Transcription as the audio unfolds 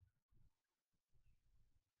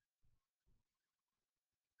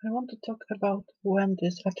I want to talk about when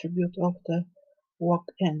this attribute of the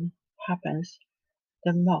walk-in happens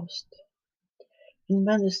the most. In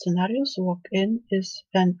many scenarios, walk-in is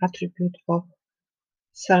an attribute of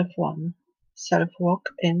self-one,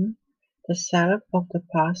 self-walk-in, the self of the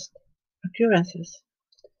past occurrences.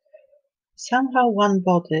 Somehow one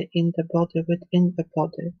body in the body within a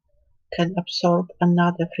body can absorb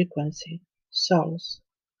another frequency, souls.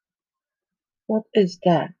 What is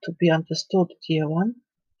there to be understood, dear one,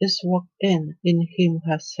 is walk in him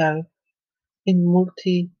herself, in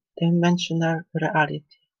multi-dimensional reality.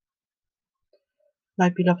 My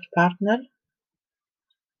beloved partner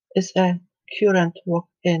is a current walk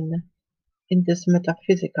in this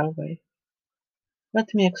metaphysical way.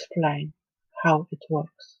 Let me explain how it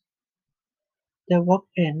works. The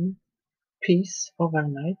walk-in, peace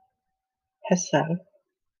overnight, herself,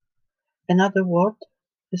 another word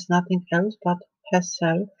is nothing else but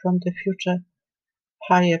herself from the future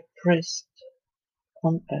higher priest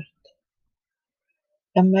on earth.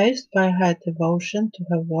 Amazed by her devotion to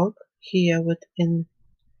her work here within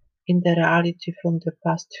in the reality from the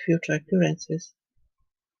past future occurrences,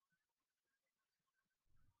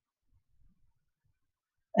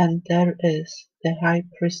 and there is the High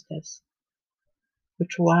Priestess,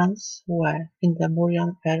 which once were in the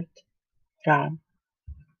Murian Earth realm,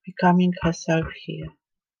 becoming herself here,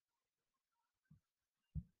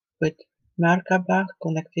 with Merkaba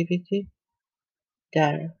connectivity,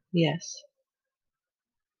 there, yes,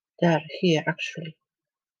 there, here actually.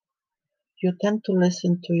 You tend to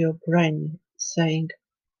listen to your brain saying,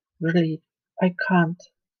 really, I can't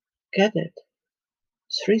get it.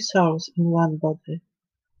 Three souls in one body.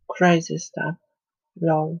 Crazy stuff.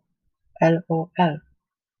 Lol. LOL.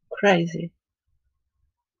 Crazy.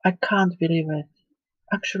 I can't believe it.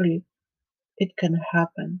 Actually, it can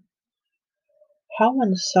happen. How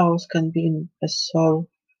many souls can be in a soul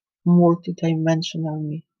multidimensional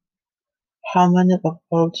me? How many of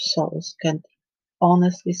old souls can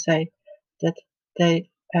honestly say that they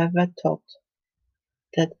ever thought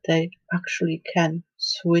that they actually can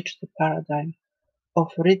switch the paradigm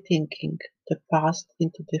of rethinking the past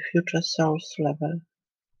into the future soul's level?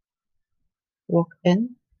 Walk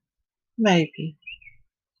in? Maybe.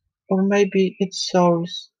 Or maybe it's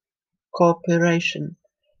soul's cooperation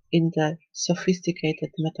in the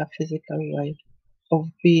sophisticated metaphysical way of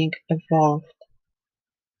being evolved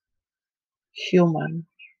human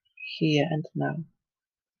here and now.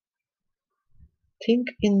 Think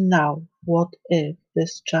in now, what if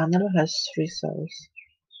this channel has three souls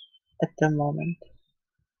at the moment?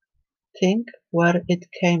 Think where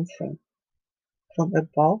it came from. From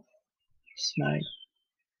above? Smile.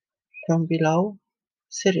 From below?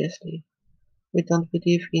 Seriously, we don't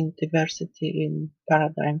believe in diversity in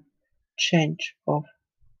paradigm change of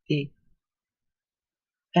E.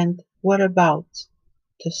 And whereabouts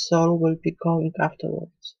the soul will be going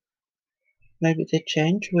afterwards? Maybe the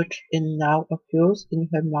change which in now occurs in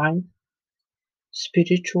her mind,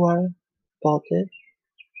 spiritual body,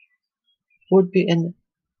 would be an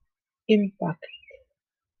impact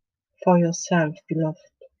for yourself, beloved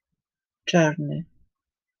journey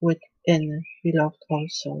within beloved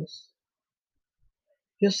old souls.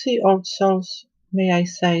 You see, old souls, may I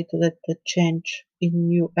say that the change in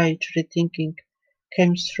New Age rethinking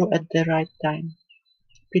came through at the right time.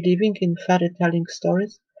 Believing in fairy telling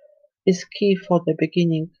stories is key for the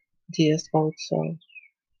beginning, dearest old soul.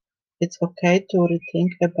 It's okay to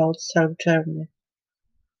rethink about self-journey.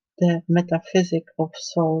 The metaphysic of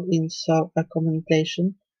soul in soul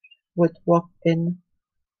accommodation with walk-in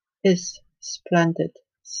is splendid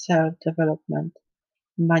self-development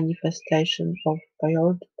manifestation of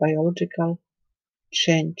biological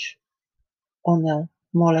change on a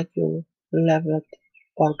molecule leveled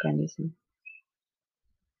organism.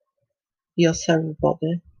 Your self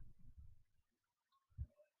body.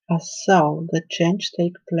 As so the change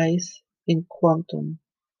takes place in quantum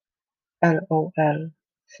LOL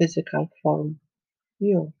physical form.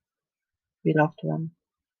 You, beloved one,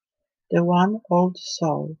 the one old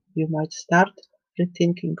soul, you might start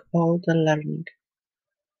rethinking all the learning,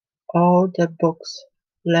 all the books,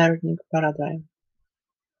 learning paradigm.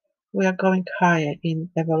 We are going higher in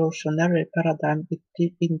evolutionary paradigm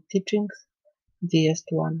in teachings, dearest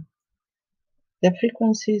one. The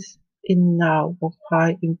frequencies in now of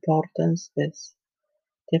high importance is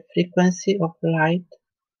the frequency of light,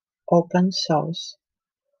 open source,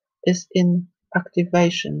 is in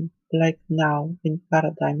activation like now in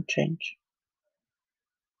paradigm change.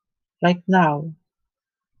 Like now,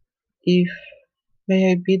 if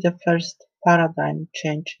may I be the first paradigm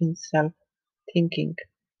change in self-thinking,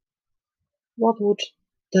 what would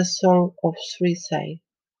the soul of three say?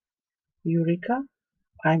 Eureka,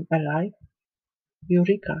 I'm alive.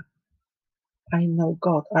 Eureka, I know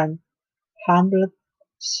God. I'm humbled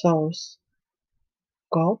source.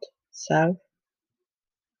 God, self,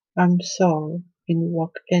 I'm soul in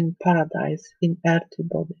walk in paradise in earthly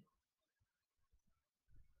body.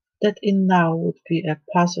 That in now would be a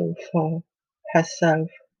puzzle for herself,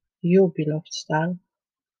 you beloved star.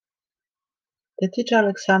 The teacher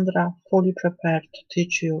Alexandra fully prepared to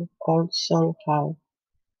teach you old soul how,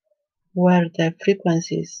 where the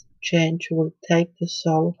frequencies change will take the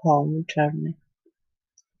soul home journey.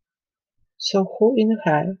 So who in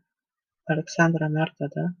her, Alexandra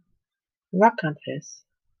Martada, vacant is?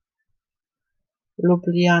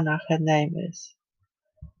 Ljubljana her name is,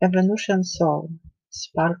 a Venusian soul,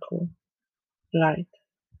 sparkle, light,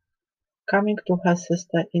 coming to her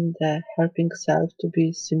sister in the helping self to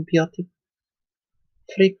be symbiotic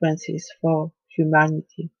frequencies for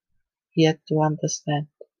humanity yet to understand.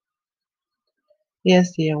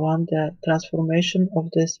 Yes, dear one, the transformation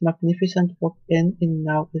of this magnificent walk in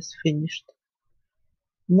now is finished.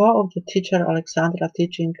 More of the teacher Alexandra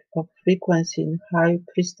teaching of frequency in high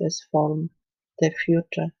priestess form, the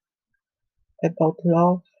future, about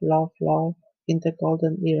love, love, love in the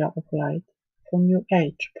golden era of light, from New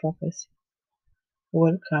Age prophecy.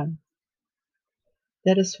 Welcome.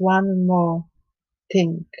 There is one more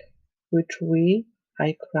thing which we,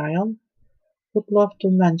 I Cryon, would love to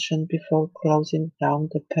mention before closing down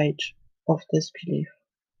the page of this belief.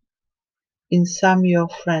 In some your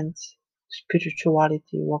friends'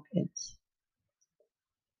 spirituality walk-ins.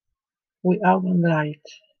 We are one light,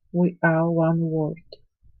 we are one word,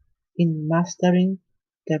 in mastering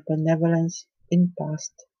the benevolence in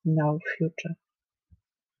past, now, future.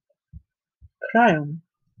 Cryon,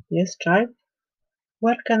 yes, child?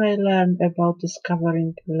 Where can I learn about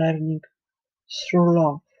discovering learning through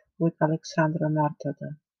love with Alexandra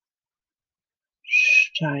Martada?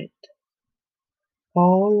 Shh, child.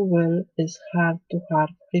 All will is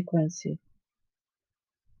heart-to-heart frequency.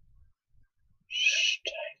 Shh,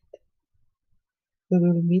 child. We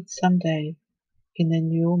will meet someday in a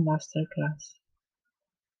new masterclass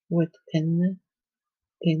within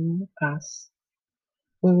in us.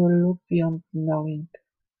 We will look beyond knowing.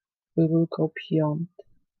 We will go beyond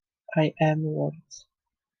I am words.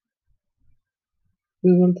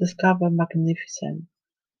 We will discover magnificent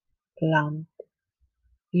land.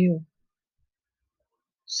 You,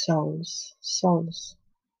 souls, souls,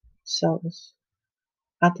 souls,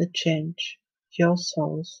 at the change. Your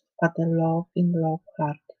souls at the love in love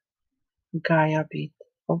heart. Gaia beat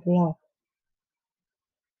of love.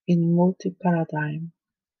 In multi-paradigm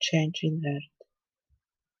change in earth.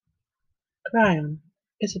 Cryon,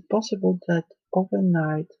 is it possible that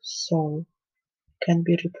overnight soul can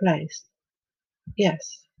be replaced?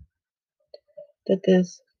 Yes, that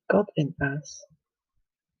is God in us.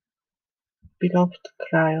 Beloved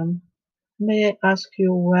Cryon, may I ask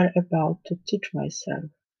you where about to teach myself?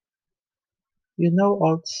 You know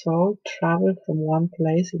old soul travel from one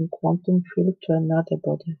place in quantum field to another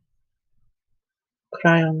body.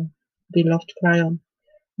 Cryon, beloved Cryon,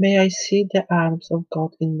 may I see the arms of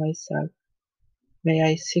God in myself. May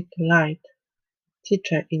I seek light,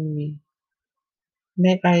 teacher in me.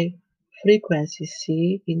 May I frequency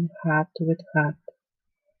see in heart with heart.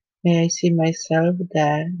 May I see myself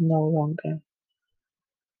there no longer.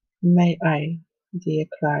 May I, dear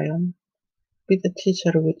Cryon, be the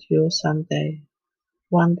teacher with you some day.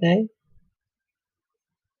 One day?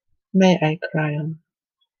 May I, Cryon?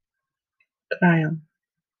 Cryon.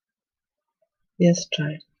 Yes,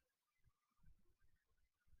 child.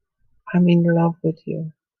 I'm in love with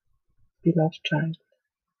you, beloved child.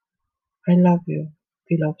 I love you,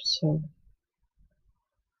 beloved soul.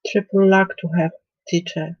 Triple luck to have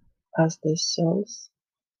teacher as these souls.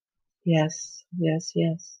 Yes, yes,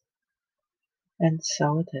 yes. And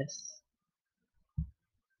so it is.